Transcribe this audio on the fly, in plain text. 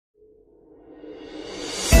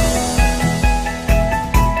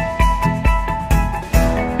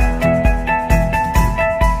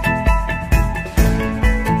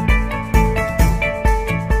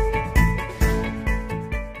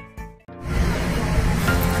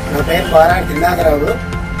నా పేరు కోరాడ త్రినాథ రావు.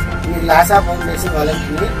 నేను లాసా ఫౌండేషన్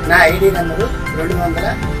వాలంటీర్ని. నా ఐడి నెంబరు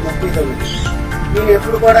 239. నేను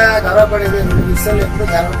ఎప్పుడు కూడా గర్వపడేది 2 విషయాలు ఎప్పుడు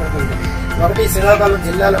గర్వపడుతుంటాను. ఒకటి, శ్రీకాకుళం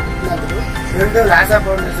జిల్లాలో పుట్టినందుకు. 2, లాసా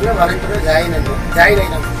ఫౌండేషన్లో వాలంటీర్ జాయిన్ అయినందుకు.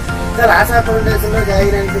 లాసా ఫౌండేషన్లో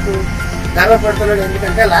జాయిన్ అయినందుకు గర్వపడుతున్నాడు.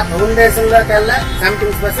 ఎందుకంటే ఫౌండేషన్లోకి వెళ్ళా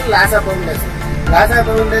సంథింగ్ స్పెషల్ లాసా ఫౌండేషన్. లాసా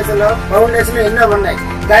ఫౌండేషన్ ఎన్నో ఉన్నాయి,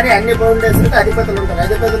 కానీ అన్ని ఫౌండేషన్లకు అధిపతులు ఉంటారు.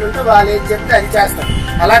 అధిపతులు ఉంటే వాళ్ళు ఏం చెప్తే అది చేస్తారు.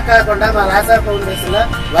 అలా కాకుండా మా లాసా ఫౌండేషన్ లో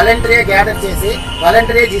వాలంటరీ గ్యాదర్ చేసి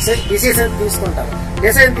వాలంటరీ డిసిషన్ తీసుకుంటారు.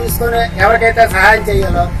 డిసిషన్ తీసుకుని ఎవరికైతే సహాయం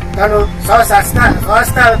చేయాలో తను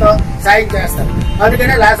స్వస్థాలతో సాయం చేస్తారు.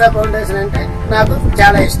 అందుకనే లాసా ఫౌండేషన్ అంటే నాకు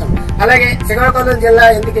చాలా ఇష్టం. అలాగే శ్రీకాకుళం జిల్లా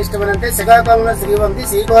ఎందుకు ఇష్టం అంటే శ్రీకాకుళంలో శ్రీ ఉంది,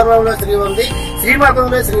 శ్రీకాకుళంలో శ్రీ ఉంది,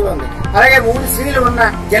 శ్రీమతంలో శ్రీ ఉంది. అలాగే 3 శ్రీలు ఉన్న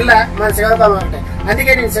జిల్లా మన శ్రీకాకుళం అంటే.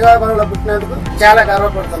 అందుకే నేను శ్రీకాకుళంలో పుట్టినందుకు చాలా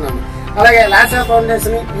గర్వపడుతున్నాను. అలాగే లాసా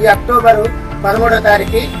ఫౌండేషన్ ఈ అక్టోబర్ 13వ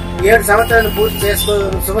తారీఖు 7 సంవత్సరాలు పూర్తి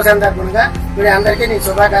చేసుకున్న శుభ సందర్భంగా మీరు అందరికీ నేను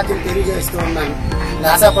శుభాకాంక్షలు తెలియజేస్తూ ఉన్నాను.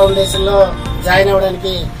 లాసా ఫౌండేషన్ లో జాయిన్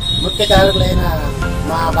అవ్వడానికి ముఖ్య కారకులైన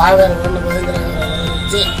మా బావగారు గోవిందరావు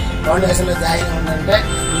వచ్చి ఫౌండేషన్ లో జాయిన్ అవ్వడంటే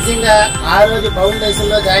నిజంగా ఆ రోజు ఫౌండేషన్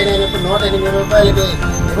లో జాయిన్ అయినప్పుడు 108 రూపాయలకి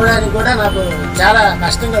ఇవ్వడానికి కూడా నాకు చాలా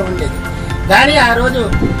కష్టంగా ఉండేది. కానీ ఆ రోజు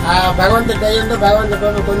ఆ భగవంతుడి దయ్యంతో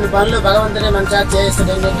భగవంతుడు కొన్ని పనులు భగవంతుడే మన చేత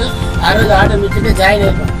చేయిస్తాడు ఏంటంటే ఆ రోజు ఆటోమేటిక్ గా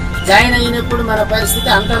జాయిన్ అయినప్పుడు మన పరిస్థితి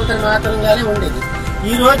అంతంత మాత్రంగానే ఉండేది.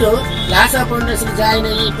 ఈ రోజు లాసా ఫౌండేషన్ జాయిన్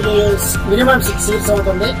అయ్యి ఇప్పుడు మినిమం 6 years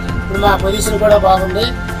అవుతుంది. ఇప్పుడు మా పొజిషన్ కూడా బాగుంది.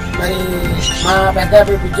 మరి మా పెద్ద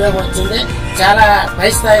ఉద్యోగం వచ్చింది. చాలా పై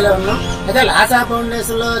స్థాయిలో ఉన్నాం. అయితే లాసా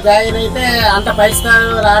ఫౌండేషన్ లో జాయిన్ అయితే అంత పై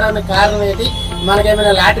స్థాయిలో రావడానికి కారణం ఏంటి?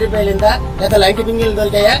 మనకేమైనా లాటరీ పేలిందా, లేదా లంకి పింగిలు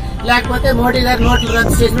దొరికాయా, లేకపోతే మోడీ గారి నోట్లు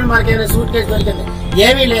రద్దు చేసినప్పుడు మనకేమైనా సూట్ కేసు దొరికింది?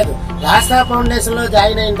 ఏమీ లేదు. లాసా ఫౌండేషన్ లో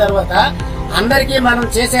జాయిన్ అయిన తర్వాత అందరికీ మనం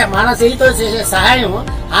చేసే మన చేతితో చేసే సహాయం,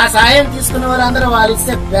 ఆ సహాయం తీసుకున్న వాళ్ళందరూ వాళ్ళు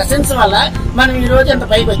ఇచ్చే ప్రెసెన్స్ వల్ల మనం ఈ రోజు ఎంత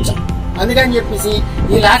పైకి వచ్చాం. అందుకని చెప్పేసి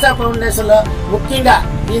ఈ లాసా ఫౌండేషన్ లో ముఖ్యంగా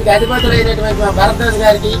దీనికి అధిపతులైనటువంటి మా భరద్వాజ్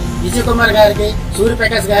గారికి, విజయ్ కుమార్ గారికి,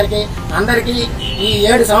 సూర్యప్రకాష్ గారికి అందరికీ ఈ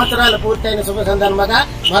 7 సంవత్సరాలు పూర్తయిన శుభ సందర్భంగా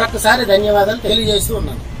మరొకసారి ధన్యవాదాలు తెలియజేస్తూ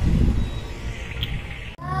ఉన్నాను.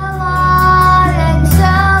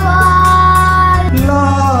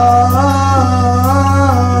 La